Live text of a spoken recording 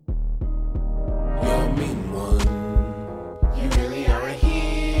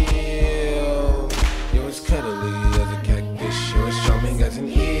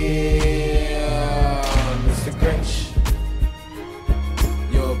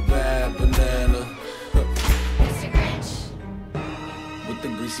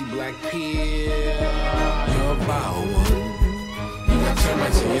juicy black peel. You're a vile one. You got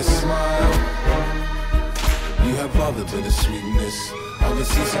termites in your smile. You have all the bitter sweetness of a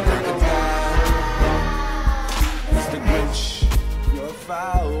seasoned crocodile. It's the Grinch. You're a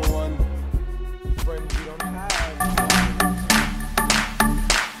foul one. Friends you don't have.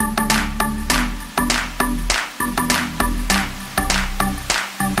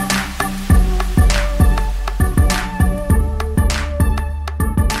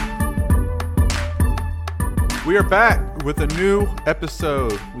 We are back with a new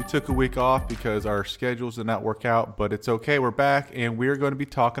episode. We took a week off because our schedules did not work out, but it's okay. We're back, and we are going to be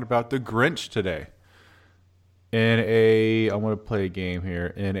talking about the Grinch today. I'm going to play a game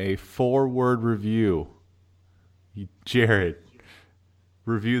here. In a 4-word review, Jared,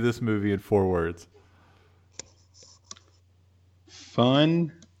 review this movie in 4 words.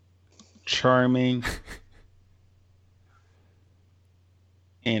 Fun, charming,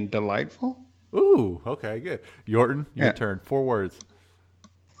 and delightful. Ooh, okay, good. Yorton, your turn. 4 words.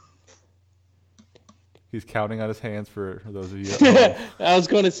 He's counting on his hands for those of you at home. I was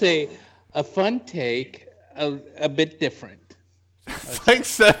going to say a fun take, a bit different. It's like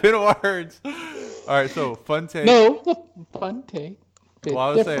 7 words. All right, so fun take. No, fun take. Well,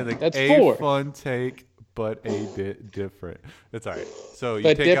 I was saying like That's a 4. fun take, but a bit different. That's all right. So you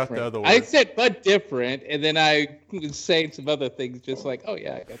But take different. out the other words. I said but different, and then I was saying some other things just like, oh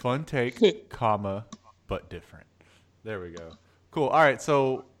yeah. I got Fun take, comma, but different. There we go. Cool. All right,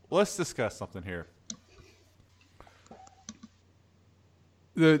 so let's discuss something here.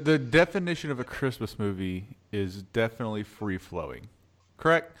 The definition of a Christmas movie is definitely free-flowing,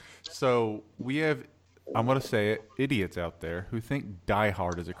 correct? So we have, I'm going to say it, idiots out there who think Die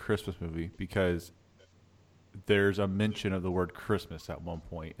Hard is a Christmas movie because there's a mention of the word Christmas at one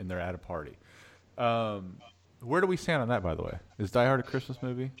point and they're at a party. Where do we stand on that, by the way? Is Die Hard a Christmas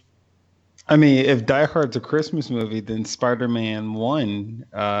movie? I mean, if Die Hard's a Christmas movie, then Spider-Man 1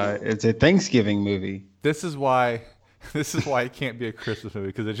 is a Thanksgiving movie. This is why it can't be a Christmas movie,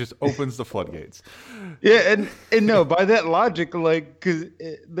 because it just opens the floodgates. Yeah, and no, by that logic, like, because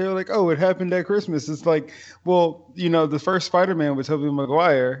they're like, oh, it happened at Christmas. It's like, well, the first Spider-Man with Tobey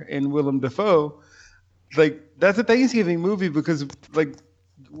Maguire and Willem Dafoe, like, that's a Thanksgiving movie because, like,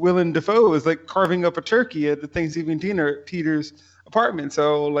 Willem Dafoe is, like, carving up a turkey at the Thanksgiving Peter's apartment.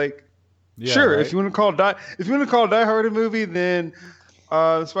 So, like, Yeah, sure, right? if you want to call Die Hard a movie, then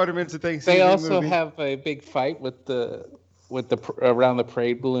Spider-Man's a Thanksgiving They also movie. have a big fight with the around the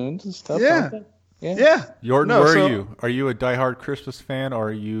parade balloons and stuff. Yeah. Like that. Yeah. Yorton, No, where so- are you? Are you a Die Hard Christmas fan, or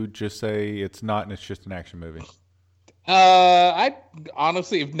are you just say it's not and it's just an action movie? I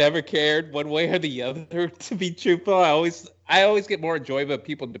honestly have never cared one way or the other. To be truthful, I always get more enjoyment of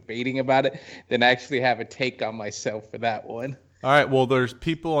people debating about it than actually have a take on myself for that one. All right, well, there's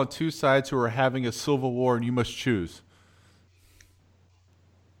people on 2 sides who are having a civil war, and you must choose.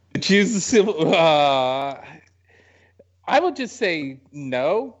 Choose the civil. I would just say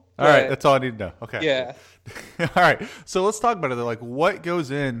no. All right, that's all I need to know. Okay. Yeah. All right, so let's talk about it. Like, what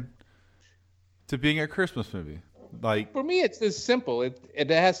goes in to being a Christmas movie? Like, For me, it's this simple. It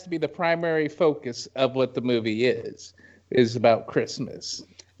has to be the primary focus of what the movie is about Christmas.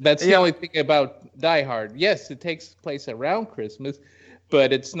 That's the only thing about Die Hard. Yes, it takes place around Christmas,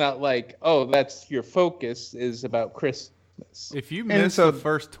 but it's not like, oh, that's your focus is about Christmas. if you miss the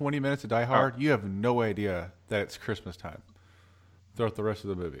first 20 minutes of Die Hard, you have no idea that it's Christmas time throughout the rest of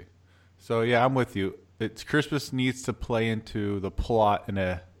the movie. So, yeah, I'm with you. It's Christmas needs to play into the plot in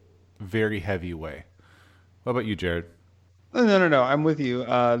a very heavy way. What about you, Jared? No. I'm with you.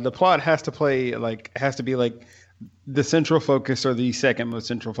 The plot has to be like the central focus or the second most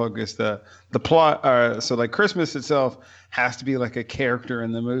central focus. The plot. So like Christmas itself has to be like a character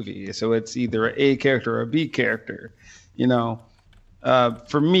in the movie. So it's either an A character or a B character.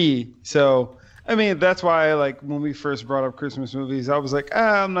 For me. So I mean that's why like when we first brought up Christmas movies, I was like,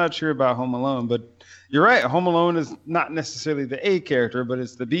 I'm not sure about Home Alone, but you're right. Home Alone is not necessarily the A character, but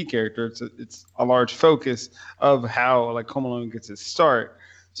it's the B character. It's a large focus of how like Home Alone gets its start.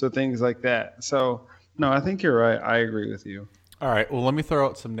 So things like that. So no, I think you're right. I agree with you. All right, well, let me throw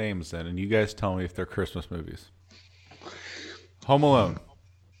out some names then, and you guys tell me if they're Christmas movies. Home Alone.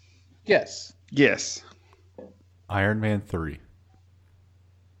 Yes. Yes. Iron Man 3.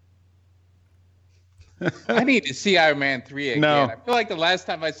 I need to see Iron Man 3 again. No. I feel like the last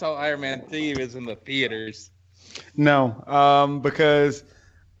time I saw Iron Man 3 was in the theaters. No, because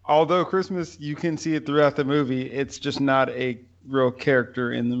although Christmas, you can see it throughout the movie, it's just not a real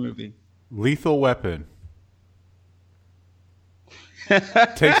character in the movie. Lethal Weapon.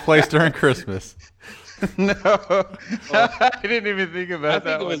 Takes place during Christmas. No, Well, I didn't even think about I that.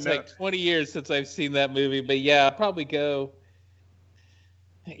 think it was one, like 20 years since I've seen that movie, but yeah, I'll probably go.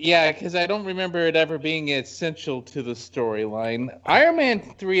 Yeah, because I don't remember it ever being essential to the storyline. Iron Man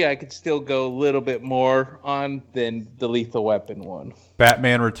 3, I could still go a little bit more on than the Lethal Weapon one.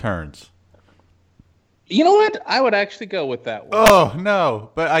 Batman Returns. You know what? I would actually go with that one. Oh no,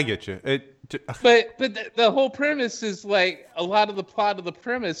 but I get you. But the whole premise is like a lot of the plot of the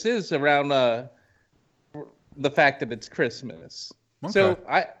premise is around the fact that it's Christmas. Okay. So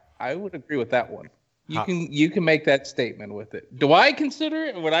I would agree with that one. You can make that statement with it. Do I consider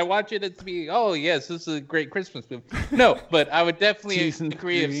it when I watch it to be, oh yes, this is a great Christmas movie? No, but I would definitely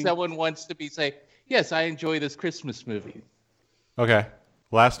agree if someone wants to say, yes, I enjoy this Christmas movie. Okay,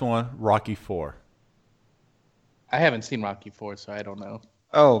 last one, Rocky IV. I haven't seen Rocky IV, so I don't know.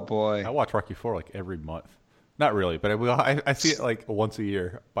 Oh boy, I watch Rocky IV like every month. Not really, but I see it like once a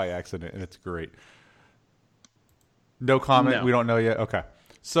year by accident, and it's great. No comment. No. We don't know yet. Okay,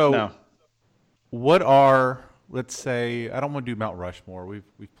 so no. what are, let's say, I don't want to do Mount Rushmore.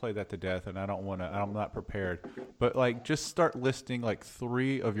 We've played that to death, and I'm not prepared. But like, just start listing like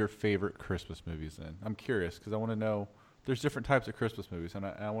 3 of your favorite Christmas movies. Then I'm curious because I want to know. There's different types of Christmas movies, and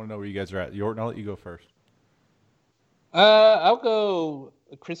I want to know where you guys are at. Yorton, I'll let you go first. I'll go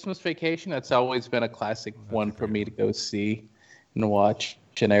Christmas Vacation. That's always been a classic one for me to go see and watch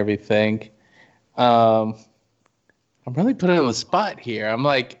and everything. I'm really put on the spot here. I'm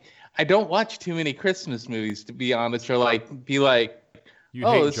like, I don't watch too many Christmas movies, to be honest, or be like, You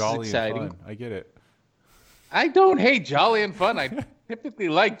oh, hate this Jolly is exciting. and Fun. I get it. I don't hate Jolly and Fun. I typically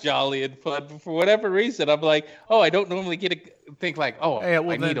like Jolly and Fun, but for whatever reason, I'm like, oh, I don't normally get to think like, oh, Hey,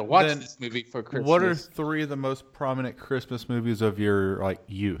 well, I need to watch this movie for Christmas. What are 3 of the most prominent Christmas movies of your like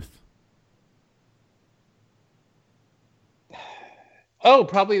youth? Oh,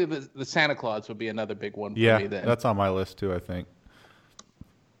 probably the Santa Claus would be another big one for me then. That's on my list too, I think.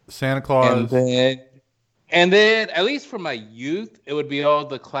 Santa Claus. And then, at least for my youth, it would be all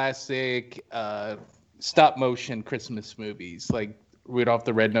the classic stop motion Christmas movies, like Rudolph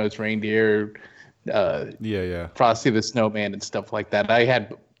the Red-Nosed Reindeer, Frosty the Snowman, and stuff like that. I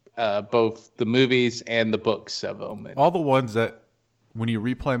had both the movies and the books of them. All the ones that, when you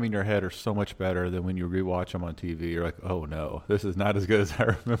replay them in your head, are so much better than when you rewatch them on TV. You're like, oh no, this is not as good as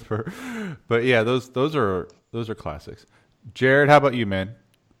I remember. But yeah, those are classics. Jared, how about you, man?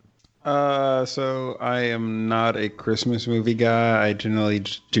 So I am not a Christmas movie guy. I generally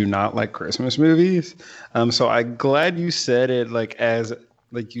just do not like Christmas movies. So I'm glad you said it like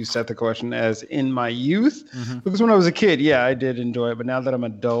you set the question as in my youth, because when I was a kid, yeah, I did enjoy it. But now that I'm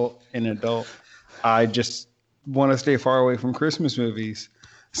an adult, I just want to stay far away from Christmas movies.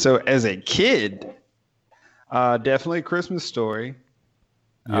 So as a kid, definitely Christmas Story.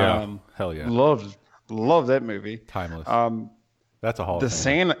 Yeah, hell yeah, love that movie. Timeless. That's a Hall of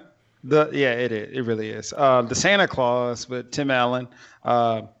Fame. It really is. The Santa Claus with Tim Allen.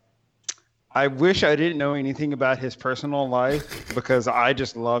 I wish I didn't know anything about his personal life because I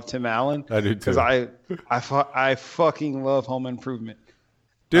just love Tim Allen. I do too. Because I fucking love Home Improvement.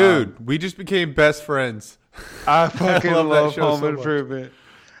 Dude, we just became best friends. I fucking love show Home so Improvement.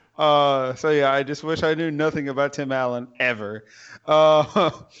 So yeah, I just wish I knew nothing about Tim Allen ever.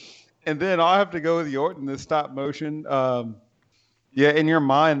 And then I'll have to go with Yorton, the stop motion. Yeah, in your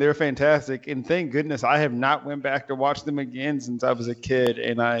mind, they're fantastic. And thank goodness I have not went back to watch them again since I was a kid.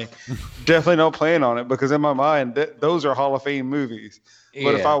 And I definitely don't plan on it because in my mind, those are Hall of Fame movies. Yeah.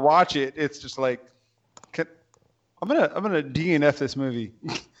 But if I watch it, it's just like, I'm gonna DNF this movie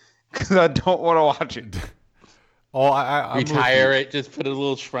because I don't want to watch it. I'm retire it. Just put a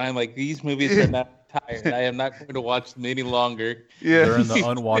little shrine like these movies are not tired. I am not going to watch them any longer. Yeah, they're in the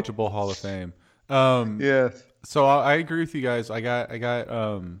unwatchable Hall of Fame. Yes. So I agree with you guys. I got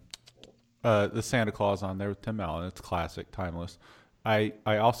the Santa Claus on there with Tim Allen. It's classic, timeless. I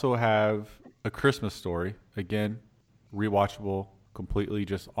also have A Christmas Story. Again, rewatchable, completely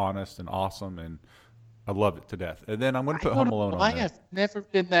just honest and awesome, and I love it to death. And then I'm going to put Home Alone on there. I have never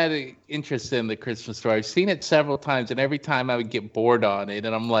been that interested in The Christmas Story. I've seen it several times, and every time I would get bored on it,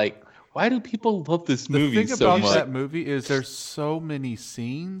 and I'm like, why do people love this movie so much? The thing about that movie is there's so many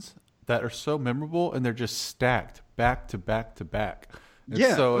scenes that are so memorable, and they're just stacked back to back to back. And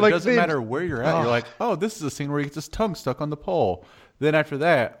so it doesn't matter where you're at. You're like, oh, this is a scene where he gets his tongue stuck on the pole. Then after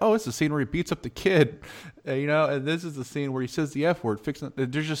that, oh, it's a scene where he beats up the kid, and this is the scene where he says the F word.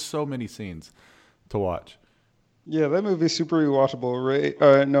 There's just so many scenes to watch. Yeah, that movie's super rewatchable,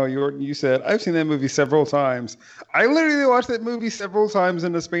 right? No, you said I've seen that movie several times. I literally watched that movie several times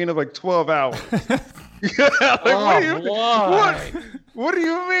in the span of like 12 hours. Like, why? What do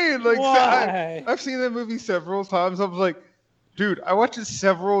you mean? Like, Why? I've seen that movie several times. I was like, dude, I watched it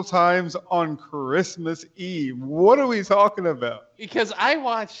several times on Christmas Eve. What are we talking about? Because I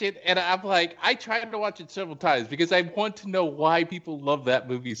watched it and I'm like, I tried to watch it several times because I want to know why people love that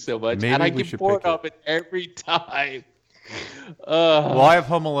movie so much, Maybe and I we get should bored pick of it every time. Well, I have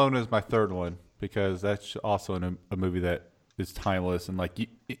Home Alone as my third one because that's also a movie that is timeless and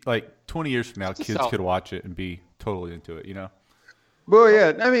like 20 years from now, kids could watch it and be totally into it. You know. Well,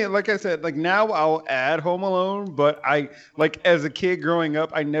 yeah. I mean, like I said, like now I'll add Home Alone, but I like as a kid growing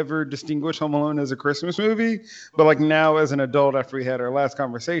up, I never distinguished Home Alone as a Christmas movie. But like now as an adult, after we had our last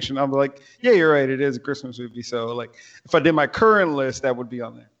conversation, I'm like, yeah, you're right. It is a Christmas movie. So like if I did my current list, that would be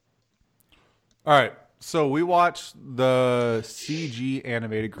on there. All right. So we watched the CG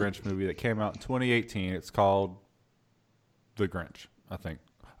animated Grinch movie that came out in 2018. It's called The Grinch, I think.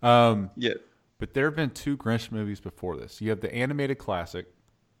 Yeah. But there have been two Grinch movies before this. You have the animated classic,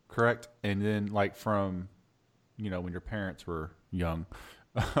 correct? And then like from, when your parents were young.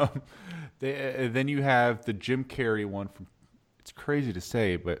 Then you have the Jim Carrey one from, it's crazy to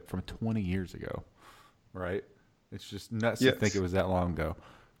say, but from 20 years ago, right? It's just nuts to think it was that long ago.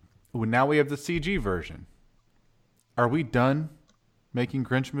 Well, now we have the CG version. Are we done making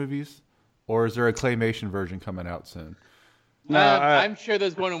Grinch movies? Or is there a claymation version coming out soon? No, I'm sure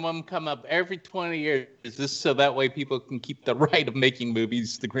there's one of them come up every 20 years, just so that way people can keep the right of making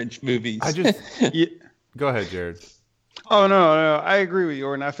movies, the Grinch movies. Go ahead, Jared. Oh no, I agree with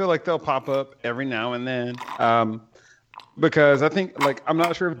you, and I feel like they'll pop up every now and then. Because I think, like, I'm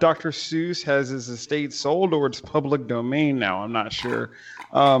not sure if Dr. Seuss has his estate sold or it's public domain now. I'm not sure.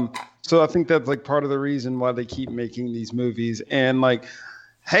 So I think that's like part of the reason why they keep making these movies. And like,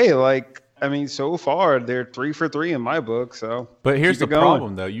 hey, like, I mean, so far they're 3 for 3 in my book. So, but here's the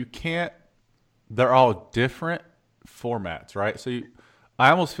problem, though. You can't. They're all different formats, right? So I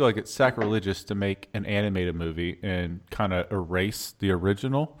almost feel like it's sacrilegious to make an animated movie and kind of erase the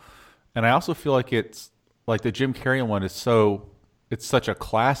original. And I also feel like it's like the Jim Carrey one is it's such a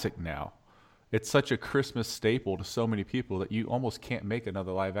classic now. It's such a Christmas staple to so many people that you almost can't make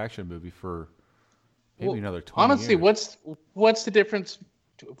another live action movie for maybe another 20 honestly, years. what's the difference?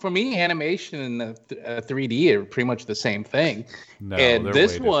 For me, animation and 3D are pretty much the same thing. No, and they're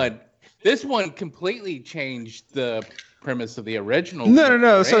this way this one completely changed the premise of the original.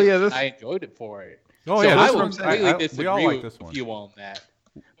 No. So yeah, I enjoyed it for it. Oh so yeah, I would completely disagree we all like this one. with you on that.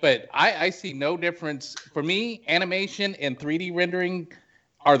 But I see no difference. For me, animation and 3D rendering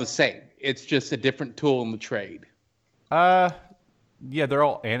are the same. It's just a different tool in the trade. Yeah, they're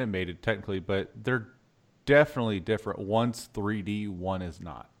all animated technically, but they're definitely different. One's 3D, one is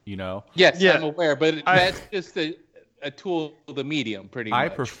not, Yes, yeah. I'm aware, but that's just a tool of the medium, pretty much. I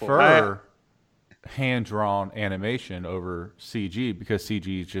prefer hand-drawn animation over CG because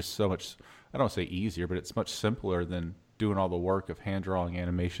CG is just so much, I don't say easier, but it's much simpler than doing all the work of hand-drawing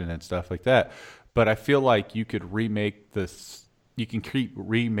animation and stuff like that. But I feel like you could remake this, you can keep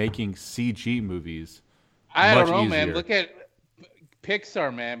remaking CG movies I much don't know, easier. man. Look at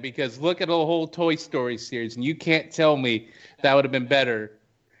Pixar, man, because look at the whole Toy Story series, and you can't tell me that would have been better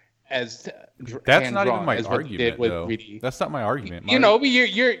as that's not even my argument, though. 3D. That's not my argument. But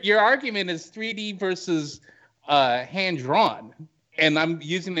your argument is 3D versus hand drawn, and I'm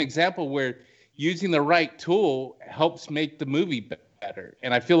using an example where using the right tool helps make the movie better,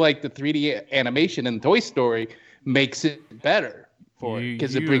 and I feel like the 3D animation in Toy Story makes it better for it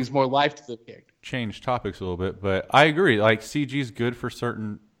because it brings more life to the character. Change topics a little bit, but I agree. Like CG is good for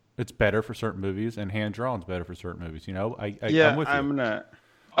certain, it's better for certain movies, and hand drawn is better for certain movies. I'm with you.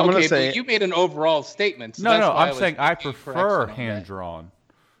 I'm gonna say but you made an overall statement. So no, I'm saying I prefer hand drawn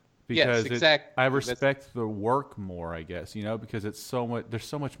because yes, exactly. I respect the work more, I guess. Because it's so much. There's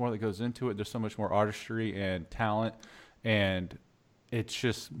so much more that goes into it. There's so much more artistry and talent, and it's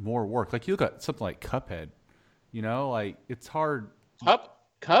just more work. Like you look at something like Cuphead. Like it's hard.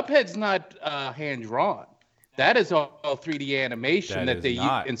 Cuphead's not hand drawn. That is all 3D animation that they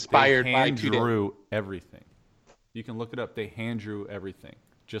inspired they by. Hand drew everything. You can look it up. They hand drew everything,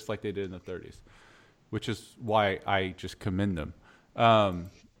 just like they did in the 30s, which is why I just commend them.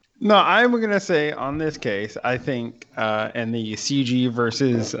 No, I'm gonna say on this case, I think in the CG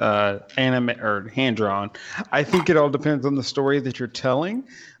versus anime or hand drawn, I think it all depends on the story that you're telling,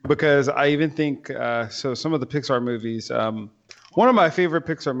 because I even think so. Some of the Pixar movies. One of my favorite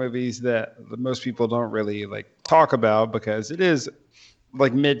Pixar movies that most people don't really like talk about because it is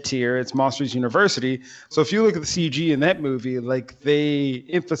like mid tier. It's Monsters University. So if you look at the CG in that movie, like they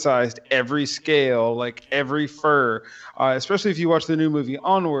emphasized every scale, like every fur. Especially if you watch the new movie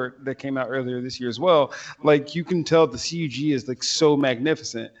Onward that came out earlier this year as well. Like you can tell the CG is like so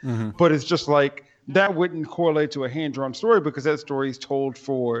magnificent, but it's just like that wouldn't correlate to a hand-drawn story because that story is told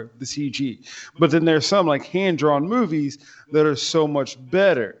for the CG. But then there's some like hand-drawn movies that are so much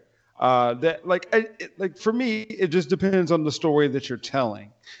better. That like for me, it just depends on the story that you're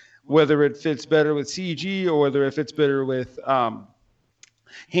telling, whether it fits better with CG or whether it fits better with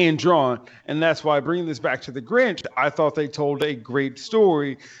hand-drawn. And that's why, bringing this back to the Grinch, I thought they told a great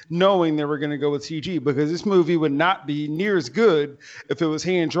story knowing they were going to go with CG, because this movie would not be near as good if it was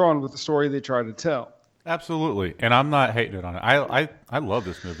hand-drawn with the story they tried to tell. Absolutely. And I'm not hating it on it. I love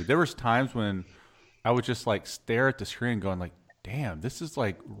this movie. There was times when I would just like stare at the screen going like, damn, this is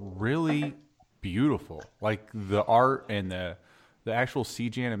like really beautiful. Like the art and the actual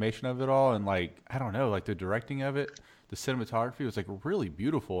CG animation of it all, and like, I don't know, like the directing of it, the cinematography was like really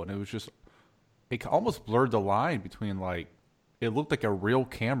beautiful, and it was just, it almost blurred the line between like, it looked like a real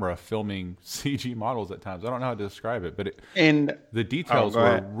camera filming CG models at times. I don't know how to describe it, but the details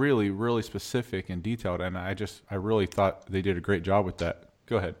were really, really specific and detailed, and I really thought they did a great job with that.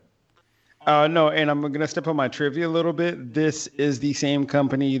 Go ahead. No, and I'm going to step on my trivia a little bit. This is the same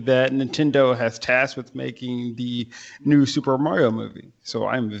company that Nintendo has tasked with making the new Super Mario movie. So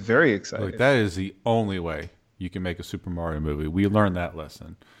I'm very excited. Look, that is the only way you can make a Super Mario movie. We learned that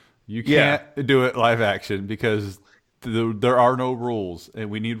lesson. You can't do it live action because there are no rules, and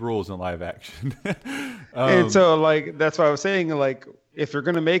we need rules in live action. And so, like, that's why I was saying, like, if you're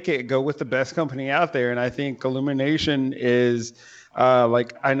going to make it, go with the best company out there. And I think Illumination is,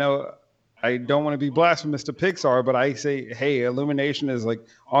 like, I know I don't want to be blasphemous to Pixar, but I say, hey, Illumination is like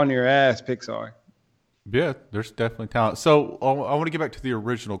on your ass, Pixar. Yeah, there's definitely talent. So I want to get back to the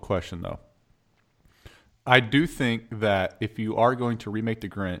original question, though. I do think that if you are going to remake The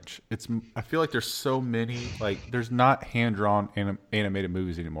Grinch, I feel like there's so many, like there's not hand-drawn animated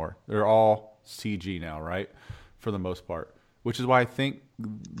movies anymore. They're all CG now, right? For the most part, which is why I think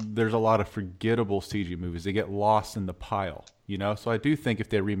there's a lot of forgettable CG movies. They get lost in the pile, you know? So I do think if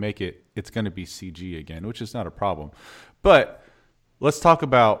they remake it, it's going to be CG again, which is not a problem. But let's talk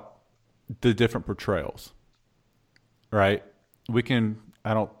about the different portrayals, right? The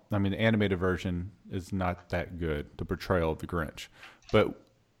animated version is not that good, the portrayal of the Grinch. But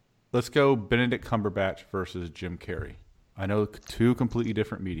let's go Benedict Cumberbatch versus Jim Carrey. I know two completely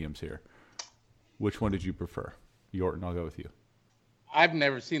different mediums here. Which one did you prefer? Yorton, I'll go with you. I've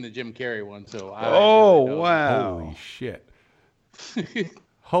never seen the Jim Carrey one, so wow. Holy shit.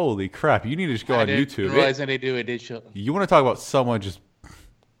 Holy crap. You need to just go on YouTube. I didn't realize they do additional. You want to talk about someone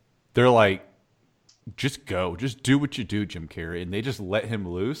they're like, just go. Just do what you do, Jim Carrey. And they just let him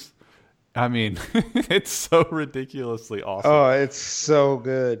loose. I mean, it's so ridiculously awesome. Oh, it's so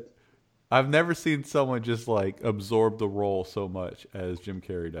good. I've never seen someone just like absorb the role so much as Jim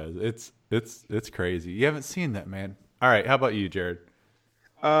Carrey does. It's crazy. You haven't seen that, man. All right, how about you, Jared?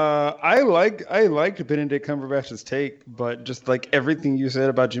 I liked Benedict Cumberbatch's take, but just like everything you said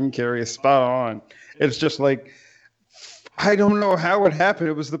about Jim Carrey is spot on. It's just like, I don't know how it happened.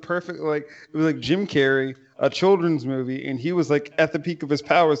 It was the perfect, like, it was like Jim Carrey, a children's movie, and he was like at the peak of his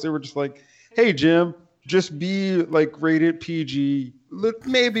powers. They were just like, hey, Jim, just be like rated PG,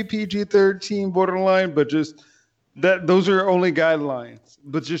 maybe PG-13 borderline, but just those are only guidelines,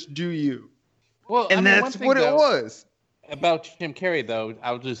 but just do you. Well, and that's what it was. About Jim Carrey, though,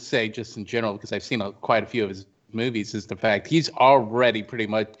 I'll just say, just in general, because I've seen quite a few of his movies, is the fact he's already pretty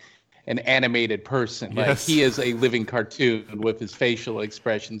much an animated person. Yes. Like, he is a living cartoon with his facial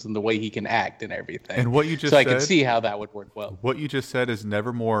expressions and the way he can act and everything. And what you just said, I can see how that would work well. What you just said is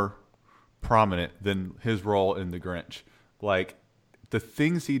never more prominent than his role in The Grinch. Like, the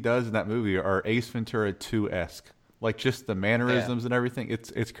things he does in that movie are Ace Ventura 2-esque. Like, just the mannerisms and everything.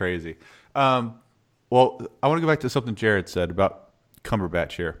 It's crazy. Well, I want to go back to something Jared said about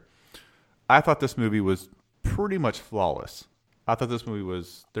Cumberbatch here. I thought this movie was pretty much flawless. I thought this movie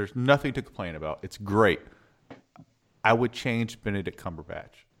there's nothing to complain about. It's great. I would change Benedict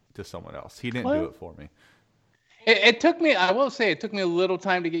Cumberbatch to someone else. He didn't do it for me. It took me, I will say, it took me a little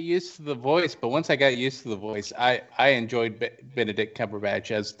time to get used to the voice, but once I got used to the voice, I enjoyed Benedict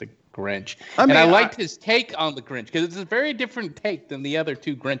Cumberbatch as the Grinch. I liked his take on the Grinch, because it's a very different take than the other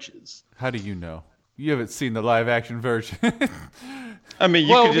two Grinches. How do you know? You haven't seen the live action version. I mean,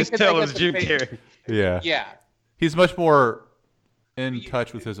 you could just tell it's Jim Carrey. Yeah. Yeah. He's much more in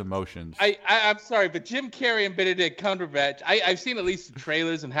touch with his emotions. I'm sorry, but Jim Carrey and Benedict Cumberbatch, I've seen at least the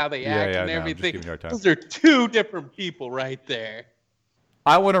trailers and how they act and everything. I'm just giving you a hard time. Those are two different people right there.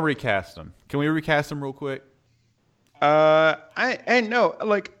 I want to recast him. Can we recast him real quick? I know,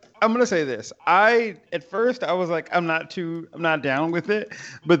 like, I'm gonna say this. At first I was like, I'm not down with it.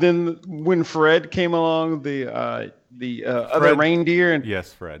 But then when Fred came along, the other reindeer, and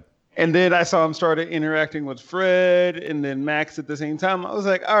yes, Fred. And then I saw him started interacting with Fred and then Max at the same time. I was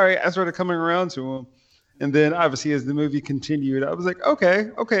like, all right, I started coming around to him. And then obviously as the movie continued, I was like,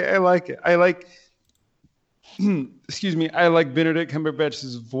 okay, I like it. I like, excuse me, I like Benedict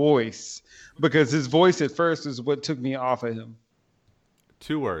Cumberbatch's voice because his voice at first is what took me off of him.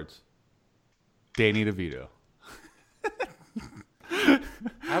 2 words. Danny DeVito.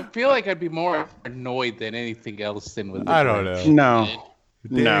 I feel like I'd be more annoyed than anything else than with. I don't know. No.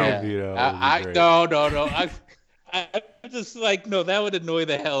 Danny DeVito. No. I'm just like, no, that would annoy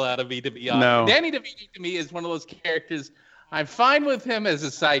the hell out of me, to be honest. No. Danny DeVito to me is one of those characters. I'm fine with him as a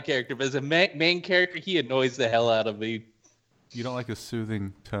side character, but as a main character, he annoys the hell out of me. You don't like his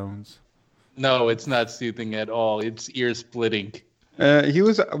soothing tones? No, it's not soothing at all. It's ear splitting.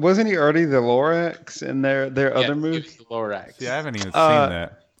 Wasn't he already the Lorax in their other movie? He was the Lorax. See, I haven't even seen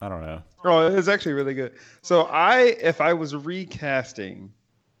that. I don't know. Oh, it's actually really good. So if I was recasting.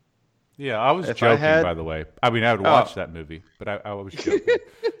 Yeah, I was joking, by the way. I mean, I would watch that movie, but I was joking.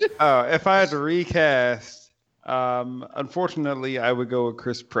 If I had to recast, unfortunately, I would go with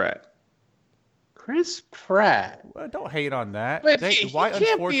Chris Pratt. Chris Pratt. Well, don't hate on that. But why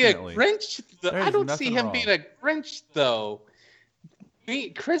can't be a Grinch. I don't see him being a Grinch, though.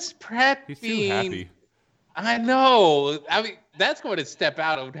 Chris Pratt He's too happy. I know. I mean, that's going to step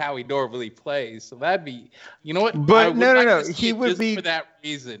out of how he normally plays. So that'd be, you know what? But no. He would be for that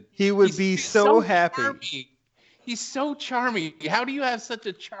reason. He would be so happy. Charming. He's so charming. How do you have such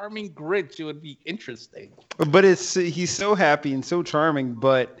a charming Grinch? It would be interesting. But he's so happy and so charming,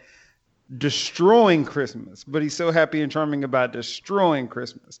 but destroying Christmas. But he's so happy and charming about destroying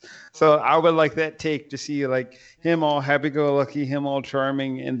Christmas. So I would like that take to see like him all happy-go-lucky, him all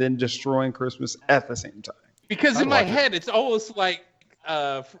charming, and then destroying Christmas at the same time. Because in my head, it's almost like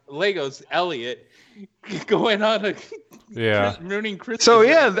Lego's Elliot going on a ruining Christmas. So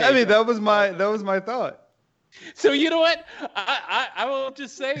yeah, I mean that was my thought. So you know what? I will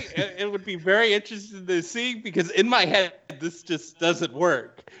just say it would be very interesting to see because in my head this just doesn't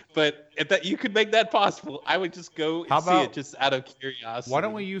work. But if that you could make that possible, I would just go and see it just out of curiosity. Why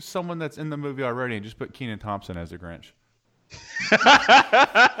don't we use someone that's in the movie already and just put Kenan Thompson as the Grinch?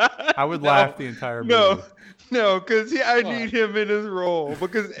 I would laugh the entire movie. No, because I need him in his role.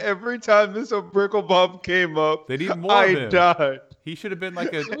 Because every time Mr. Bricklebomb came up, they need more I of him. Died. He should have been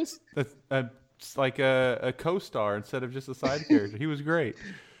like a co-star instead of just a side character. He was great.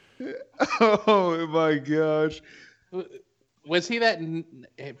 Oh my gosh! Was he that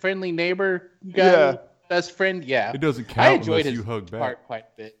friendly neighbor guy? Yeah. Best friend? Yeah. It doesn't count unless you hug back. Part quite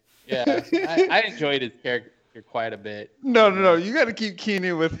a bit. Yeah, I enjoyed his character quite a bit. No. You got to keep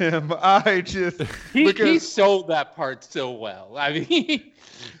Kenan with him. He sold that part so well. I mean,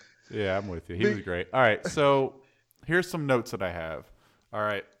 yeah, I'm with you. He was great. All right, so here's some notes that I have. All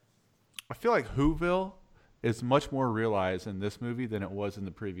right, I feel like Whoville is much more realized in this movie than it was in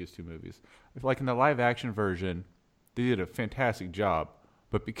the previous 2 movies. I feel like in the live action version, they did a fantastic job,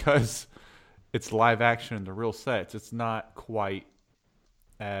 but because it's live action in the real sets, it's not quite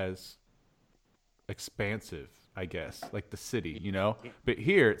as expansive, I guess, like the city, you know. But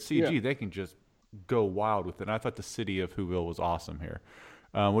here at CG, they can just go wild with it. And I thought the city of Whoville was awesome here.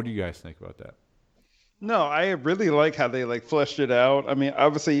 What do you guys think about that? No, I really like how they like fleshed it out. I mean,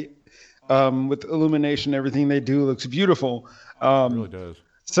 obviously, with illumination, everything they do looks beautiful. It really does.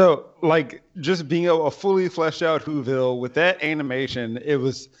 So, like, just being a fully fleshed out Whoville with that animation, it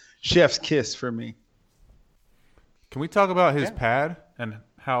was chef's kiss for me. Can we talk about his pad and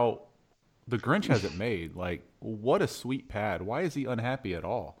how the Grinch has it made? Like, what a sweet pad. Why is he unhappy at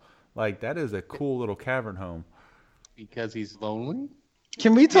all? Like, that is a cool little cavern home. Because he's lonely?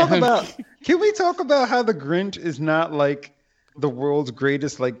 Can we talk about how the Grinch is not like the world's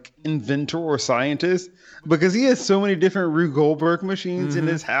greatest like inventor or scientist? Because he has so many different Rube Goldberg machines in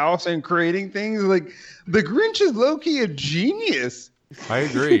his house and creating things. Like, the Grinch is low-key a genius. I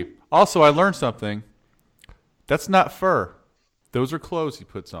agree. Also, I learned something. That's not fur. Those are clothes he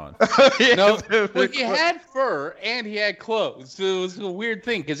puts on. No, well, he had fur and he had clothes. So it was a weird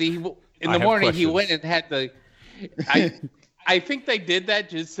thing because in the morning he went and had the. I think they did that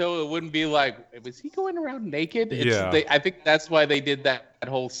just so it wouldn't be like, was he going around naked? I think that's why they did that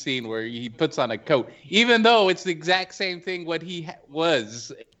whole scene where he puts on a coat, even though it's the exact same thing what he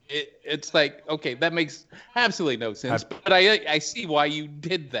was. It's like, okay, that makes absolutely no sense. But I see why you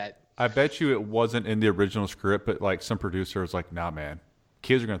did that. I bet you it wasn't in the original script, but like some producer was like, nah, man,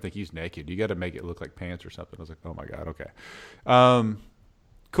 kids are going to think he's naked. You got to make it look like pants or something. I was like, oh my God, okay.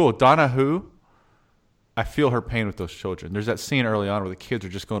 Cool. Donna Who, I feel her pain with those children. There's that scene early on where the kids are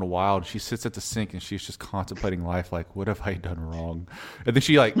just going wild. She sits at the sink and she's just contemplating life, like, what have I done wrong? And then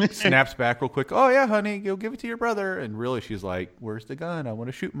she like snaps back real quick. Oh yeah, honey, go give it to your brother. And really, she's like, where's the gun? I want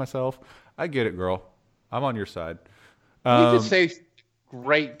to shoot myself. I get it, girl. I'm on your side. You just say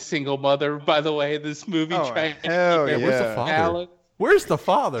great single mother, by the way, in this movie. Oh, trying hell to yeah. Where's the father? Where's the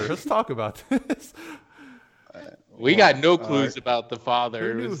father? Let's talk about this. We got no clues about the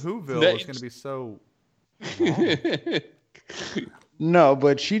father. Who knew Whoville was going to be so wrong? No,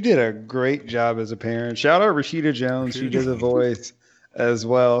 but she did a great job as a parent. Shout out Rashida Jones. She did the voice as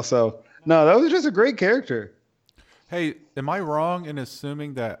well. So, no, that was just a great character. Hey, am I wrong in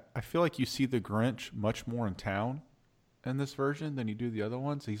assuming that I feel like you see the Grinch much more in town in this version than you do the other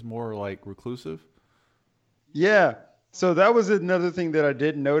ones? He's more like reclusive. Yeah. So that was another thing that I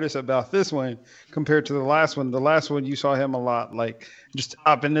did notice about this one compared to the last one. The last one, you saw him a lot, like just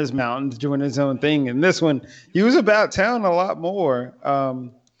up in his mountains doing his own thing. And this one, he was about town a lot more.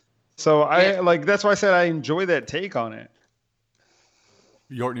 So I like, that's why I said I enjoy that take on it.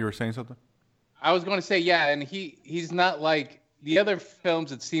 Yorton, you were saying something? I was going to say, yeah, and he's not like the other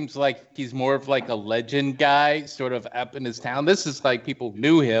films. It seems like he's more of like a legend guy, sort of up in his town. This is like people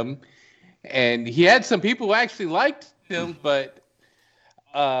knew him, and he had some people who actually liked him. But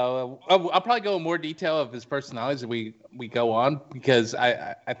I'll probably go in more detail of his personality as we go on, because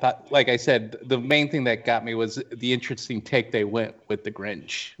I thought, like I said, the main thing that got me was the interesting take they went with the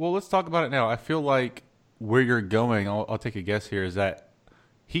Grinch. Well, let's talk about it now. I feel like where you're going, I'll take a guess here, is that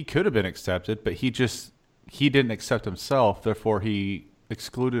he could have been accepted, but he didn't accept himself. Therefore, he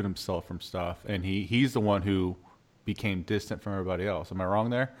excluded himself from stuff, and he's the one who became distant from everybody else. Am I wrong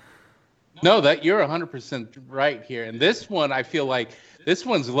there? No, that you're 100% right here. And this one, I feel like this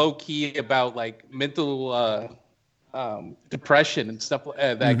one's low key about like mental depression and stuff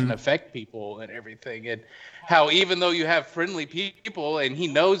that can affect people and everything. And how even though you have friendly people and he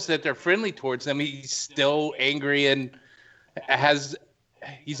knows that they're friendly towards them, he's still angry and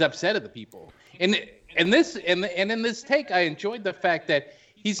he's upset at the people. And in this take, I enjoyed the fact that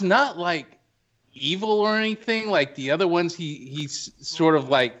he's not like evil or anything like the other ones. He's sort of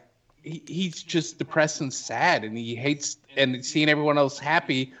like he's just depressed and sad, and he hates, and seeing everyone else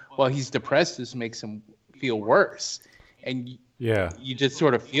happy while he's depressed just makes him feel worse. And you just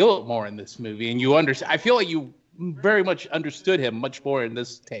sort of feel it more in this movie, and you understand. I feel like you very much understood him much more in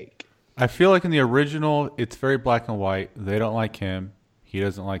this take. I feel like in the original, it's very black and white. They don't like him. He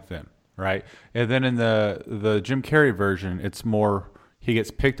doesn't like them, right? And then in the Jim Carrey version, it's more he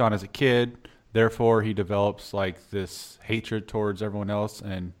gets picked on as a kid, therefore he develops like this hatred towards everyone else,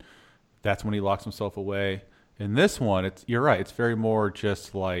 and that's when he locks himself away. In this one, you're right. It's very more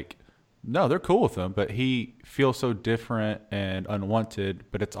just like, no, they're cool with him, but he feels so different and unwanted,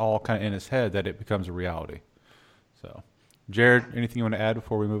 but it's all kind of in his head that it becomes a reality. So, Jared, anything you want to add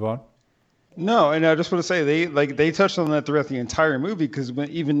before we move on? No, and I just want to say they touched on that throughout the entire movie, because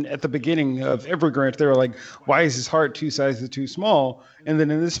even at the beginning of every Grinch, they were like, "Why is his heart 2 sizes too small?" And then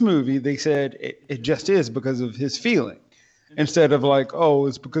in this movie, they said it just is because of his feeling, instead of like, "Oh,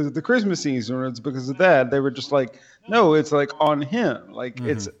 it's because of the Christmas season or it's because of that." They were just like, "No, it's like on him, like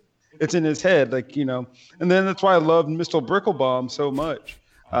it's in his head, like you know." And then that's why I loved Mr. Bricklebaum so much.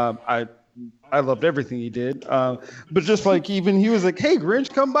 I loved everything he did. But just like even he was like, "Hey,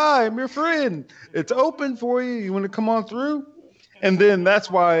 Grinch, come by. I'm your friend. It's open for you. You want to come on through?" And then that's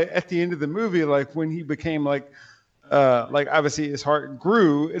why at the end of the movie, like when he became like obviously his heart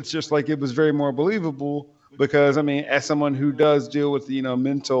grew, it's just like it was very more believable, because I mean, as someone who does deal with, you know,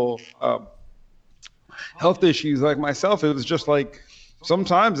 mental health issues like myself, it was just like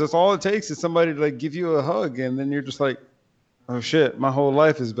sometimes that's all it takes is somebody to like give you a hug, and then you're just like, "Oh shit, my whole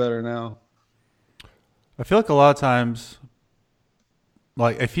life is better now." I feel like a lot of times,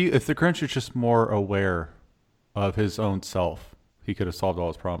 like if the Grinch is just more aware of his own self, he could have solved all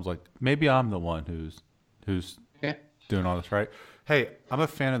his problems. Like maybe I'm the one who's doing all this, right? Hey, I'm a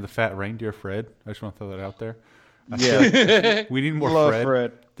fan of the Fat Reindeer Fred. I just want to throw that out there. Yeah, we need more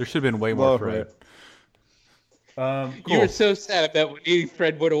Fred. There should have been way more Fred. Cool. You were so sad about when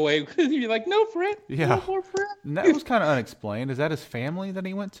Fred went away. You're like, "No, Fred. Yeah, no more Fred." That was kind of unexplained. Is that his family that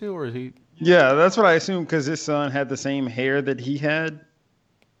he went to, or is he? Yeah, that's what I assumed, because his son had the same hair that he had.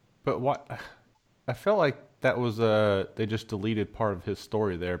 But what? I felt like that was they just deleted part of his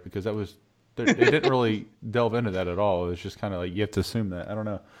story there, because that was they didn't really delve into that at all. It was just kind of like you have to assume that. I don't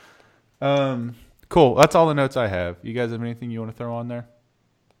know. Cool. That's all the notes I have. You guys have anything you want to throw on there?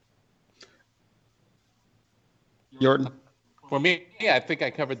 Yorton? For me, I think I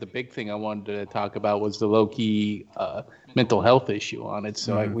covered the big thing I wanted to talk about was the low-key mental health issue on it.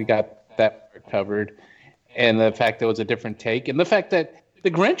 So we got that part covered. And the fact that it was a different take. And the fact that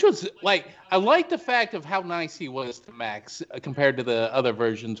the Grinch was, like, I like the fact of how nice he was to Max compared to the other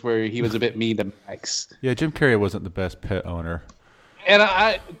versions where he was a bit mean to Max. Yeah, Jim Carrey wasn't the best pet owner.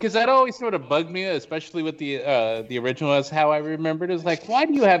 And because that always sort of bugged me, especially with the original, as how I remembered. Is like, why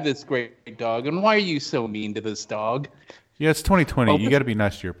do you have this great dog, and why are you so mean to this dog? Yeah, it's 2020. You got to be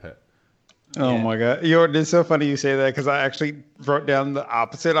nice to your pet. Oh my God, it's so funny you say that because I actually wrote down the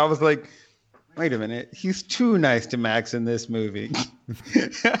opposite. I was like, wait a minute, he's too nice to Max in this movie. You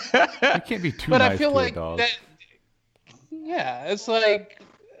can't be too but nice I feel to like a dog. that. Yeah, it's like.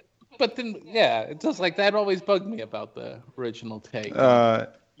 But then, yeah, it's just like that always bugged me about the original take.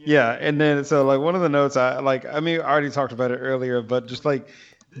 Yeah, and then so like one of the notes I already talked about it earlier, but just like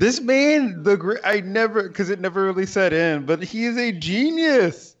this man, because it never really set in, but he is a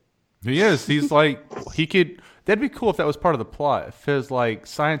genius. He is. He's like, he could. That'd be cool if that was part of the plot. If his like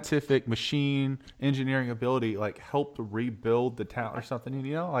scientific machine engineering ability like helped rebuild the town or something.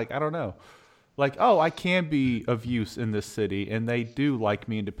 You know, like I don't know. Like, oh, I can be of use in this city, and they do like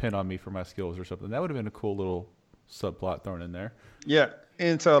me and depend on me for my skills or something. That would have been a cool little subplot thrown in there. Yeah,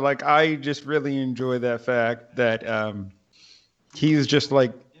 and so like I just really enjoy that fact that he's just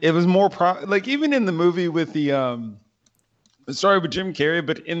like it was more like even in the movie with the with Jim Carrey,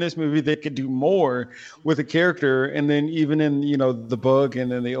 but in this movie they could do more with a character, and then even in the Bug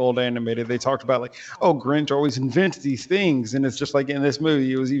and then the old animated they talked about like, oh, Grinch always invents these things, and it's just like in this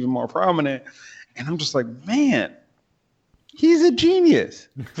movie it was even more prominent, and I'm just like, man, he's a genius.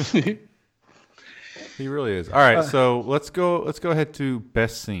 He really is. All right, so let's go ahead to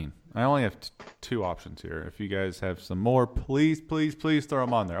best scene. I only have two options here. If you guys have some more, please throw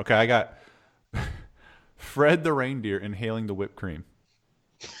them on there. Okay, I got Fred the reindeer inhaling the whipped cream.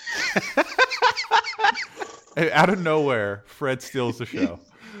 Out of nowhere, Fred steals the show.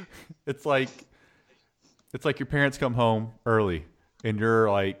 It's like your parents come home early and you're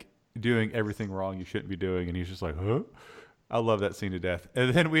like doing everything wrong you shouldn't be doing, and he's just like, huh? I love that scene to death.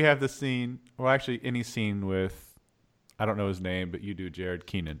 And then we have the scene, well, actually any scene with, I don't know his name, but you do, Jared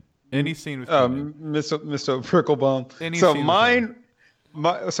Keenan. Any scene with Mr. Pricklebaum.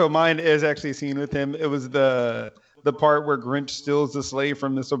 So mine is actually a scene with him. It was the part where Grinch steals the sleigh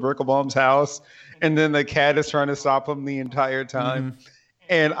from Mr. Bricklebaum's house, and then the cat is trying to stop him the entire time. Mm-hmm.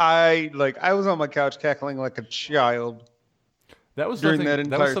 And I was on my couch cackling like a child. That was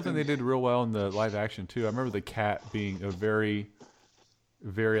something they did real well in the live action too. I remember the cat being a very,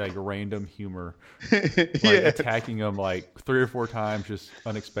 very like random humor, like attacking him like 3 or 4 times just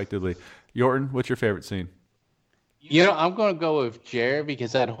unexpectedly. Yorton, what's your favorite scene? I'm going to go with Jared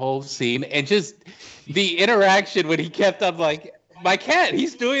because that whole scene and just the interaction when he kept on like, my cat,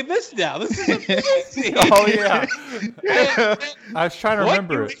 he's doing this now. This is amazing. Oh, yeah. I was trying to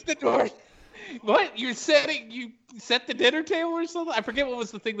remember it. The door. What? You set the dinner table or something? I forget what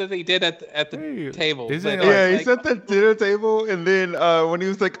was the thing that they did at the table. He set the dinner table, and then when he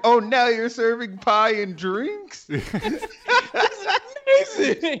was like, oh, now you're serving pie and drinks? That's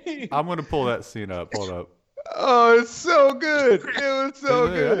amazing. I'm going to pull that scene up. Hold up. Oh, it's so good. It was so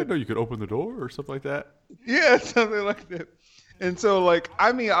good. I didn't know you could open the door or something like that. Yeah, something like that. And so,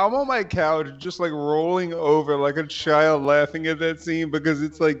 I'm on my couch just, rolling over like a child laughing at that scene because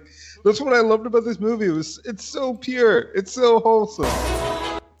it's like, that's what I loved about this movie. It's so pure. It's so wholesome.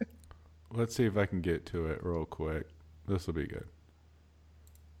 Let's see if I can get to it real quick. This will be good.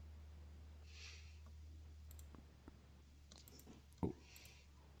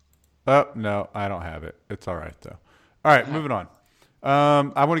 Oh, no, I don't have it. It's all right, though. All right, moving on.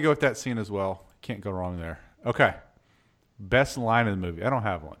 I want to go with that scene as well. Can't go wrong there. Okay. Best line in the movie. I don't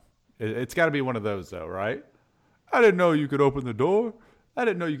have one. It's got to be one of those, though, right? I didn't know you could open the door. I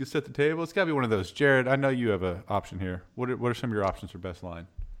didn't know you could set the table. It's got to be one of those. Jared, I know you have an option here. What are some of your options for best line?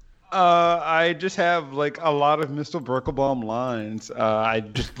 I just have, a lot of Mr. Bricklebaum lines. I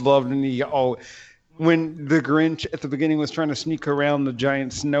just loved when the Grinch at the beginning was trying to sneak around the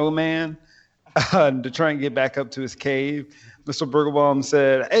giant snowman to try and get back up to his cave, Mr. Bricklebaum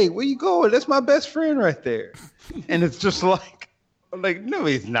said, hey, where you going? That's my best friend right there. And it's just like, no,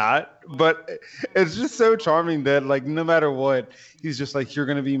 he's not. But it's just so charming that, no matter what, he's just like, you're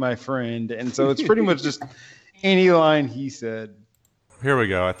going to be my friend. And so it's pretty much just any line he said. Here we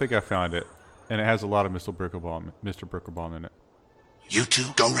go. I think I found it. And it has a lot of Mr. Bricklebaum in it. You two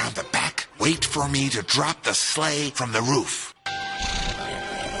go round the back. Wait for me to drop the sleigh from the roof.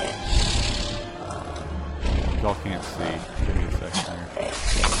 Y'all can't see. Give me a second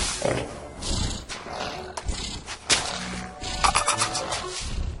here.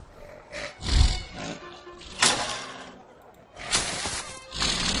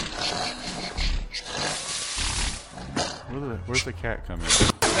 Where's the cat coming?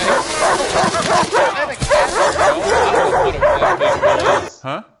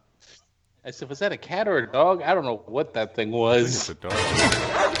 Huh? I said, was that a cat or a dog? I don't know what that thing was. It's a dog.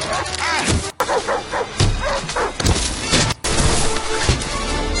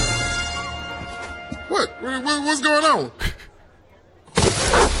 What's going on?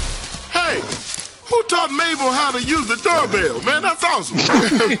 Hey, who taught Mabel how to use the doorbell? Man, that's awesome.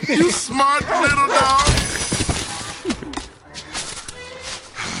 You smart little dog.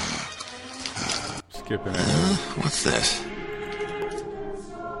 Skipping it. What's this?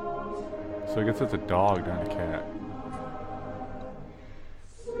 So I guess it's a dog, not a cat.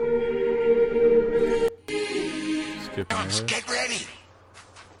 Skipping ahead. Get ready.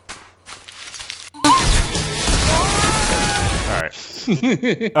 All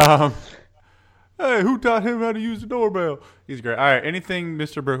right. Hey, who taught him how to use the doorbell? He's great. All right. Anything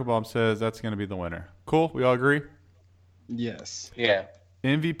Mr. Brickelbaum says, that's going to be the winner. Cool. We all agree? Yes. Yeah.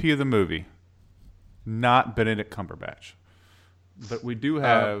 MVP of the movie, not Benedict Cumberbatch. But we do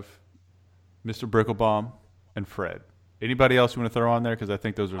have Mr. Brickelbaum and Fred. Anybody else you want to throw on there? Because I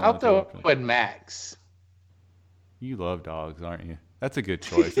think those are the I'll ones throw that it with Max. You love dogs, aren't you? That's a good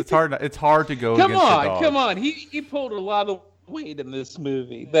choice. It's hard. It's hard to go Come against the dog. on, come on. He pulled a lot of weight in this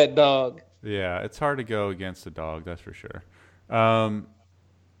movie. That dog. Yeah, it's hard to go against the dog. That's for sure.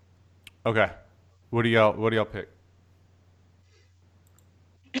 Okay, what do y'all pick?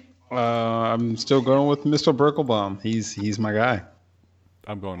 I'm still going with Mr. Brickelbaum. He's my guy.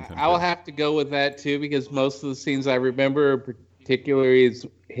 I'm going with him. I'll too. have to go with that too because most of the scenes I remember, particularly, is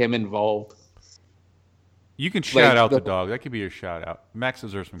him involved. You can shout out the the- dog. That could be your shout out. Max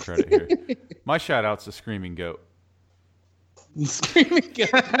deserves some credit here. My shout out's the screaming goat. Screaming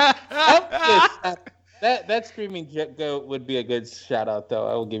goat. That screaming goat would be a good shout out, though.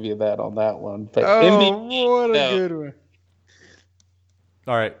 I will give you that on that one. But MVP, what a no. good one.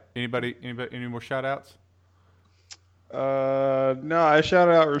 All right. Anybody? Any more shout outs? No, I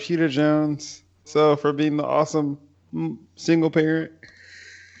shouted out Rashida Jones. So for being the awesome single parent.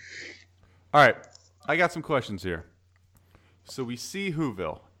 All right. I got some questions here. So we see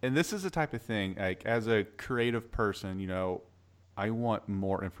Whoville, and this is the type of thing, like as a creative person, you know, I want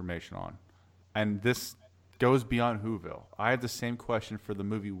more information on. And this goes beyond Whoville. I have the same question for the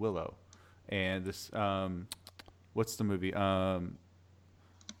movie Willow. And this, what's the movie?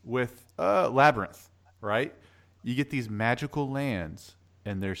 With Labyrinth, right? You get these magical lands,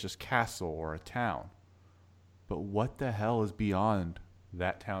 and there's this castle or a town. But what the hell is beyond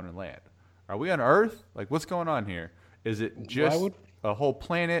that town and land? Are we on Earth? Like, what's going on here? Is it just a whole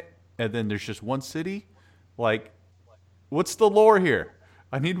planet, and then there's just one city? Like, what's the lore here?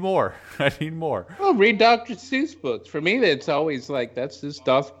 I need more. I need more. Well, read Dr. Seuss books. For me, it's always like, that's this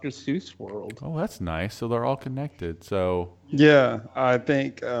Dr. Seuss world. Oh, that's nice. So they're all connected. So Yeah, I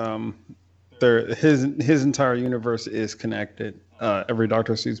think his entire universe is connected. Every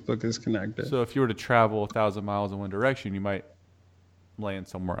Dr. Seuss book is connected. So if you were to travel 1,000 miles in one direction, you might land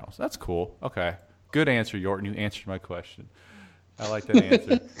somewhere else. That's cool. Okay. Good answer, Yorton. You answered my question. I like that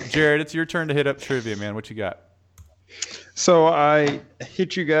answer. Jared, it's your turn to hit up trivia, man. What you got? So I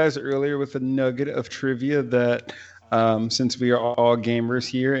hit you guys earlier with a nugget of trivia that since we are all gamers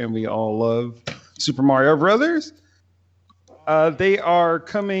here and we all love Super Mario Brothers, they are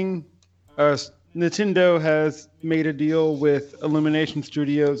coming. Nintendo has made a deal with Illumination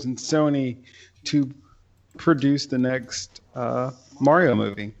Studios and Sony to produce the next Mario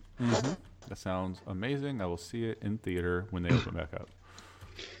movie. Mm-hmm. That sounds amazing. I will see it in theater when they open back up.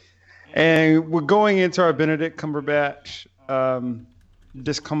 And we're going into our Benedict Cumberbatch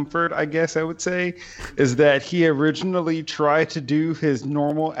discomfort, I guess I would say, is that he originally tried to do his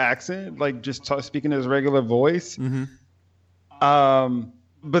normal accent, like just speaking his regular voice. Mm-hmm.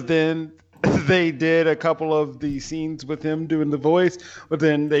 But then they did a couple of the scenes with him doing the voice, but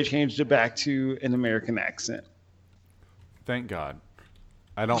then they changed it back to an American accent. Thank God.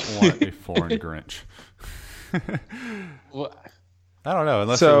 I don't want a foreign Grinch. Well, I don't know,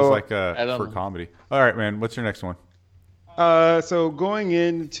 unless So- it was like I don't for know. comedy. All right, man. What's your next one? So going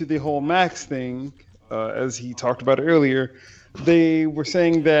into the whole Max thing, as he talked about earlier, they were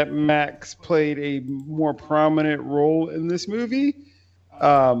saying that Max played a more prominent role in this movie,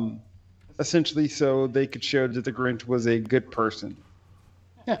 essentially so they could show that the Grinch was a good person.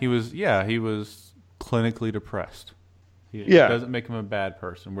 He was clinically depressed. It doesn't make him a bad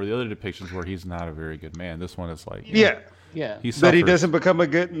person. Where the other depictions where he's not a very good man. This one is like, Yeah, yeah. he that he suffers. doesn't become a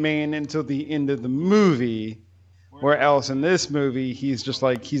good man until the end of the movie, where else in this movie he's just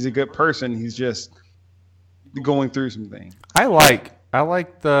like he's a good person. He's just going through some things. I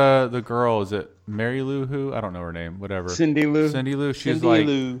like the girl. Is it Mary Lou who? I don't know her name. Whatever. Cindy Lou. Cindy Lou. She's Cindy like,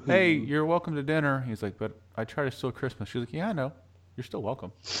 Lou. hey, you're welcome to dinner. He's like, but I try to steal Christmas. She's like, yeah, I know. You're still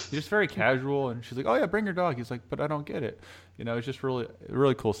welcome. He's just very casual, and she's like, oh yeah, bring your dog. He's like, but I don't get it. You know, it's just really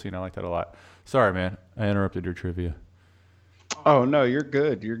cool scene. I like that a lot. Sorry, man, I interrupted your trivia. Oh no, you're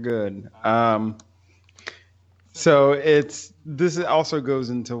good. You're good. So this also goes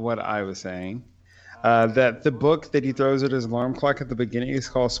into what I was saying. That the book that he throws at his alarm clock at the beginning is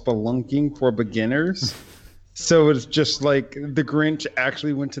called Spelunking for Beginners. So it's just like the Grinch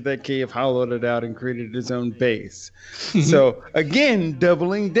actually went to that cave, hollowed it out, and created his own base. So again,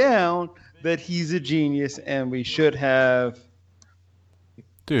 doubling down that he's a genius, and we should have.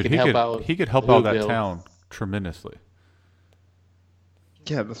 Dude, he could help out that town tremendously.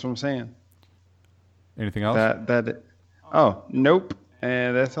 Yeah, that's what I'm saying. Anything else? Oh, nope.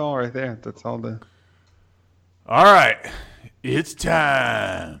 And that's all right there. That's all the. All right, it's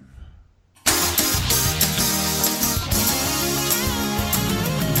time.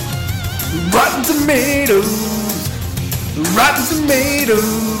 Rotten Tomatoes, Rotten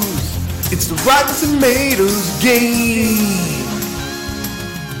Tomatoes, it's the Rotten Tomatoes game.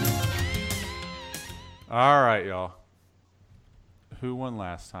 All right, y'all. Who won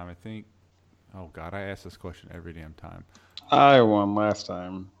last time? I think. Oh God, I ask this question every damn time. I won last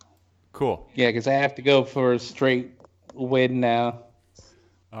time. Cool. Yeah, because I have to go for a straight win now.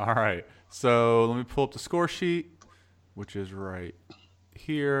 All right. So let me pull up the score sheet, which is right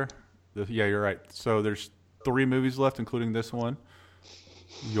here. Yeah, you're right. So there's 3 movies left, including this one.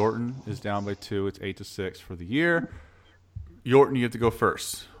 Yorton is down by 2. It's 8-6 for the year. Yorton, you have to go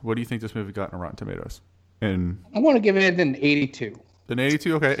first. What do you think this movie got in Rotten Tomatoes? And I want to give it an 82. An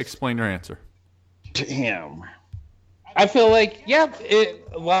 82? Okay, explain your answer. Damn. I feel like, a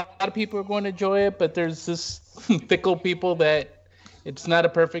lot of people are going to enjoy it, but there's this fickle people that it's not a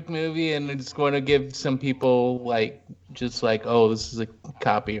perfect movie, and it's going to give some people just like, oh, this is a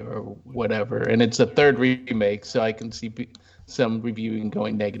copy or whatever. And it's a 3rd remake, so I can see some reviewing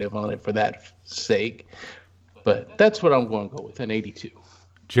going negative on it for that sake. But that's what I'm going to go with, an 82.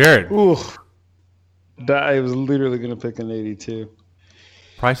 Jared. Ooh. I was literally going to pick an 82.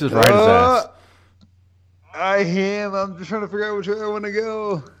 Price is Right his ass. I am. I'm just trying to figure out which way I want to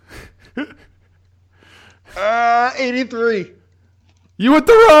go. 83. You went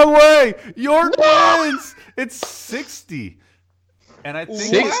the wrong way. Yorton wins. It's 60. And I think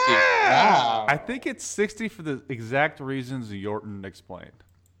 60. Wow. I think it's 60 for the exact reasons Yorton explained.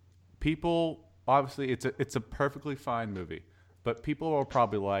 People, obviously, it's a perfectly fine movie, but people are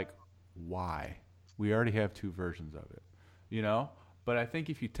probably like, why? We already have 2 versions of it, you know? But I think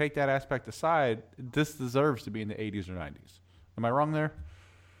if you take that aspect aside, this deserves to be in the 80s or 90s. Am I wrong there?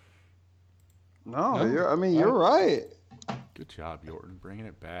 No. You're right. Good job, Yorton, bringing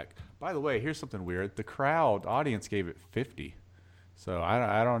it back. By the way, here's something weird. The audience gave it 50. So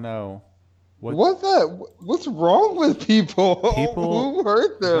I don't know. What's wrong with people? Who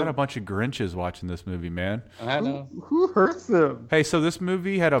hurt them? Got a bunch of Grinches watching this movie, man. I know. Who hurts them? Hey, so this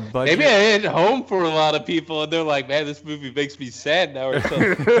movie had a budget. Maybe I hit home for a lot of people, and they're like, man, this movie makes me sad now or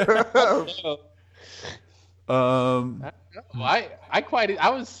something. I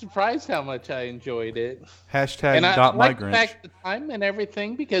was surprised how much I enjoyed it. Hashtag and not I my liked Grinch. back the time and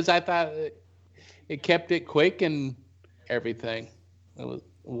everything because I thought it kept it quick and everything. It was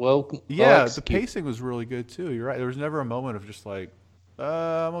The pacing was really good too. You're right. There was never a moment of just like,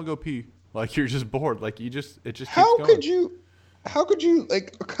 I'm gonna go pee. Like you're just bored. Like it just keeps going. How could you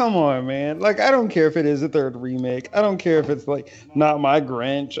like? Come on, man! Like I don't care if it is a 3rd remake. I don't care if it's like Not My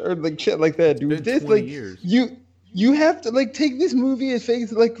Grinch or like shit like that, dude. It's been This 20 like years. you have to like take this movie as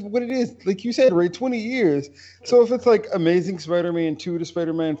face like what it is. Like you said, right? 20 years. So if it's like Amazing Spider-Man 2 to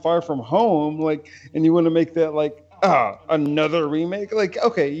Spider-Man Far From Home, like, and you want to make that like another remake, like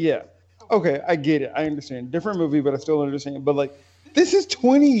okay, I get it. I understand. Different movie, but I still understand. But like this is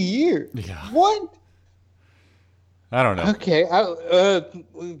 20 years. Yeah. What? I don't know. Okay, I'll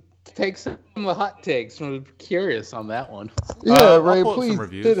take some of the hot takes. I'm curious on that one. Yeah, I'll Ray, pull up some please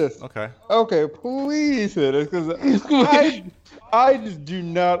reviews. hit us. Okay. Please hit us because I just do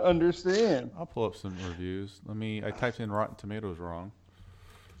not understand. I'll pull up some reviews. I typed in Rotten Tomatoes wrong.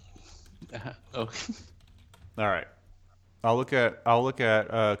 Oh. All right. I'll look at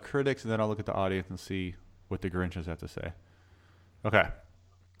critics and then I'll look at the audience and see what the Grinches have to say. Okay.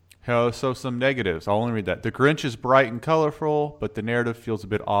 So some negatives. I'll only read that. The Grinch is bright and colorful, but the narrative feels a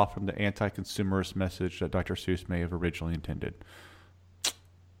bit off from the anti-consumerist message that Dr. Seuss may have originally intended.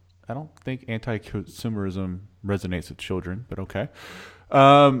 I don't think anti-consumerism resonates with children, but okay.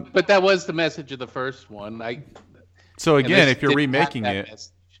 But that was the message of the first one. So again, if you're didn't have remaking that it,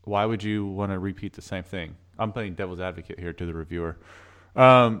 message. why would you want to repeat the same thing? I'm playing devil's advocate here to the reviewer.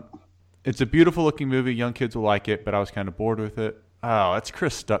 It's a beautiful looking movie. Young kids will like it, but I was kind of bored with it. Oh, that's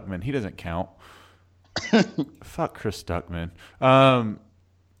Chris Stuckman. He doesn't count. Fuck Chris Stuckman.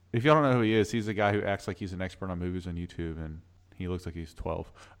 If y'all don't know who he is, he's the guy who acts like he's an expert on movies on YouTube, and he looks like he's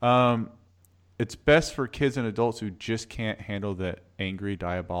 12. It's best for kids and adults who just can't handle the angry,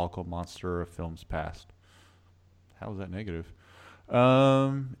 diabolical monster of films past. How is that negative?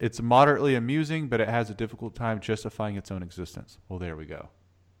 It's moderately amusing, but it has a difficult time justifying its own existence. Well, there we go.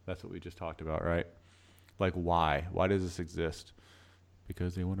 That's what we just talked about, right? Like, why? Why does this exist?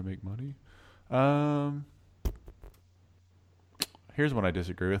 Because they want to make money? Here's one I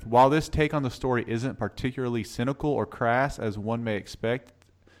disagree with. While this take on the story isn't particularly cynical or crass, as one may expect,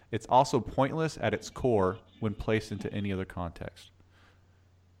 it's also pointless at its core when placed into any other context.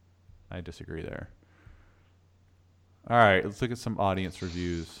 I disagree there. All right, let's look at some audience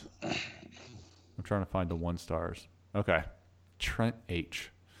reviews. I'm trying to find the 1 stars. Okay. Trent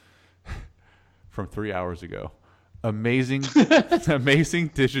H. from 3 hours ago. Amazing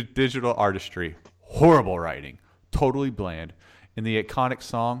digital artistry. Horrible writing. Totally bland. And the iconic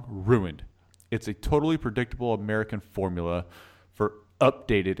song, ruined. It's a totally predictable American formula for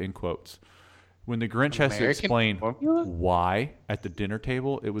updated in quotes. When the Grinch has to explain why at the dinner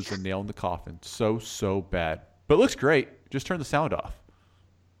table, it was a nail in the coffin. So bad. But it looks great. Just turn the sound off.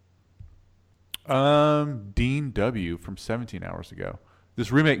 Dean W. from 17 hours ago.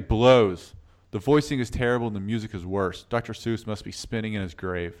 This remake blows. The voicing is terrible and the music is worse. Dr. Seuss must be spinning in his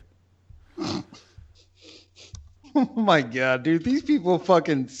grave. Oh my god, dude, these people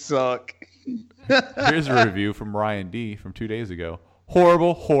fucking suck. Here's a review from Ryan D. from 2 days ago.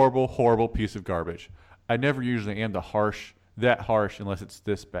 Horrible piece of garbage. I never usually am that harsh unless it's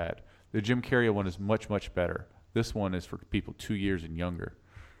this bad. The Jim Carrey one is much better. This one is for people 2 years and younger.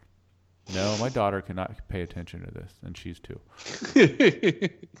 No, my daughter cannot pay attention to this, and she's 2.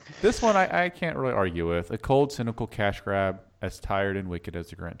 This one I can't really argue with. A cold, cynical cash grab, as tired and wicked as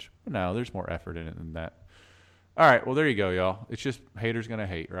the Grinch. But no, there's more effort in it than that. All right, well, there you go, y'all. It's just haters going to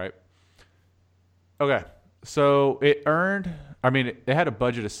hate, right? Okay, so it had a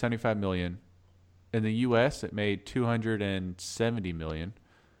budget of $75 million. In the U.S., it made $270 million.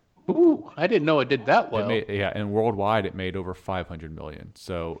 Ooh, I didn't know it did that well. And worldwide, it made over $500 million.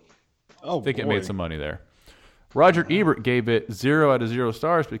 So I think it made some money there. Roger Ebert gave it 0 out of 0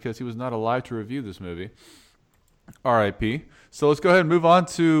 stars because he was not alive to review this movie. R.I.P. So let's go ahead and move on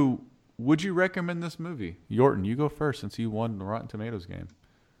to, would you recommend this movie? Yorton, you go first since you won the Rotten Tomatoes game.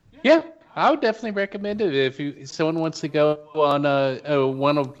 Yeah, I would definitely recommend it. If someone wants to go on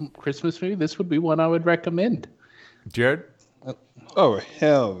a Christmas movie, this would be one I would recommend. Jared? Oh,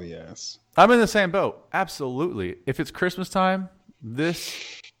 hell yes. I'm in the same boat. Absolutely. If it's Christmas time,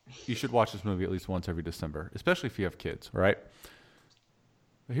 you should watch this movie at least once every December, especially if you have kids, right?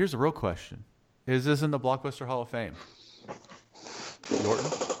 But here's the real question. Is this in the Blockbuster Hall of Fame?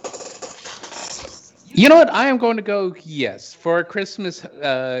 Norton? You know what? I am going to go yes. For a Christmas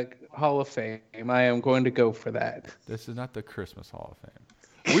Hall of Fame, I am going to go for that. This is not the Christmas Hall of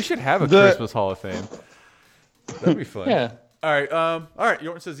Fame. We should have a Christmas Hall of Fame. That'd be fun. Yeah. All right.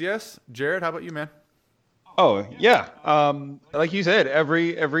 Yorton says yes. Jared, how about you, man? Oh yeah. Like you said,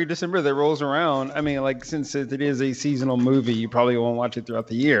 every December that rolls around, I mean, like, since it is a seasonal movie, you probably won't watch it throughout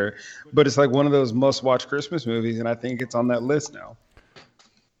the year, but it's like one of those must-watch Christmas movies, and I think it's on that list now.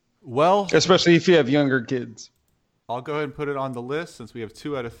 Well, especially if you have younger kids. I'll go ahead and put it on the list since we have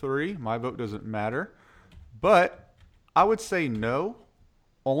 2 out of 3. My vote doesn't matter, but I would say no,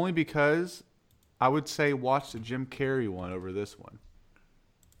 only because I would say watch the Jim Carrey one over this one.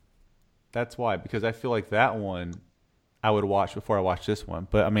 That's why, because I feel like that one I would watch before I watch this one.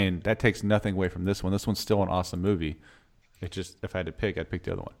 But, I mean, that takes nothing away from this one. This one's still an awesome movie. It just, if I had to pick, I'd pick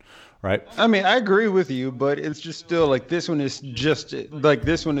the other one, right? I mean, I agree with you, but it's just still like this one is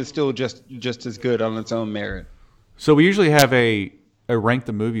still just as good on its own merit. So we usually have a rank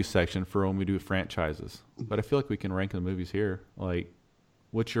the movies section for when we do franchises, but I feel like we can rank the movies here. Like,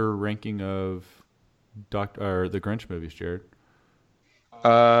 what's your ranking of the Grinch movies, Jared?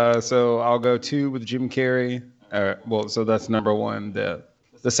 So I'll go 2 with Jim Carrey. So that's number 1. The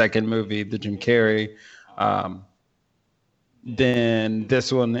second movie, the Jim Carrey. Then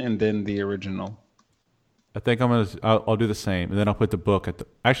this one, and then the original. I think I'll do the same, and then I'll put the book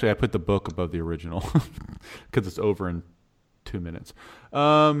I put the book above the original because it's over in 2 minutes.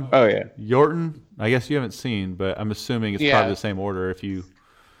 Oh yeah, Yorton, I guess you haven't seen, but I'm assuming it's probably the same order if you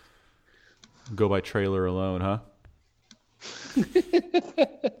go by trailer alone, huh?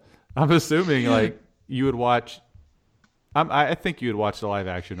 I'm assuming like you would watch. I think you would watch the live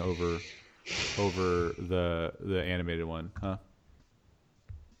action over the animated one, huh?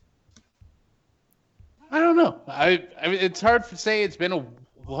 I don't know. I mean, it's hard to say. It's been a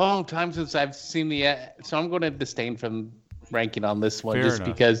long time since I've seen so I'm going to abstain from ranking on this one. Fair enough.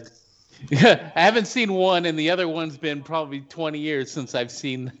 Because I haven't seen one, and the other one's been probably 20 years since I've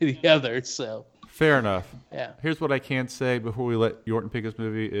seen the other. So fair enough. Yeah. Here's what I can say before we let Yorton pick this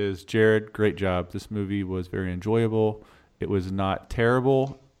movie is, Jared, great job. This movie was very enjoyable. It was not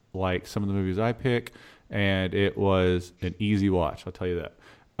terrible like some of the movies I pick, and it was an easy watch. I'll tell you that.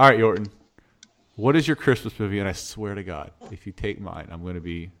 All right, Yorton. What is your Christmas movie? And I swear to God, if you take mine, I'm going to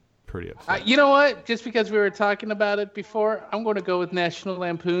be pretty upset. You know what? Just because we were talking about it before, I'm going to go with National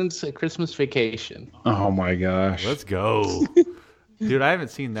Lampoon's Christmas Vacation. Oh, my gosh. Let's go. Dude, I haven't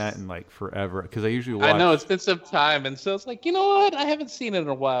seen that in like forever because I usually watch. I know, it's been some time. And so it's like, you know what? I haven't seen it in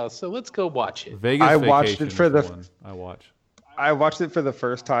a while. So let's go watch it. Vegas I Vacation watched it for the one I watched it for the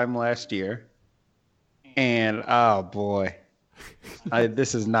first time last year. And oh boy.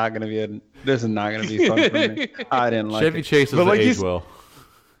 This is not gonna be fun for me. I didn't like Chevy it. Chase doesn't age well.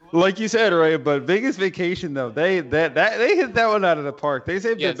 Like you said, right? But Vegas Vacation though, they hit that one out of the park. They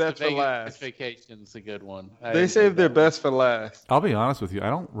saved their best for last. Vegas Vacation's a good one. They saved their best for last. I'll be honest with you, I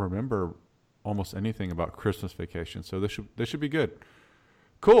don't remember almost anything about Christmas Vacation, so this should be good.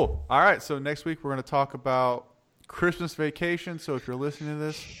 Cool. All right, so next week we're going to talk about Christmas Vacation. So if you're listening to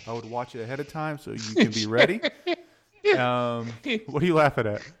this, I would watch it ahead of time so you can be ready. What are you laughing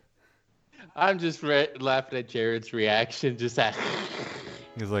at? I'm just laughing at Jared's reaction. Just that.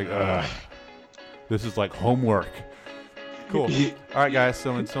 He's like, this is like homework. Cool. All right, guys.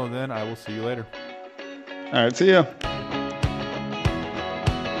 So until then, I will see you later. All right. See ya.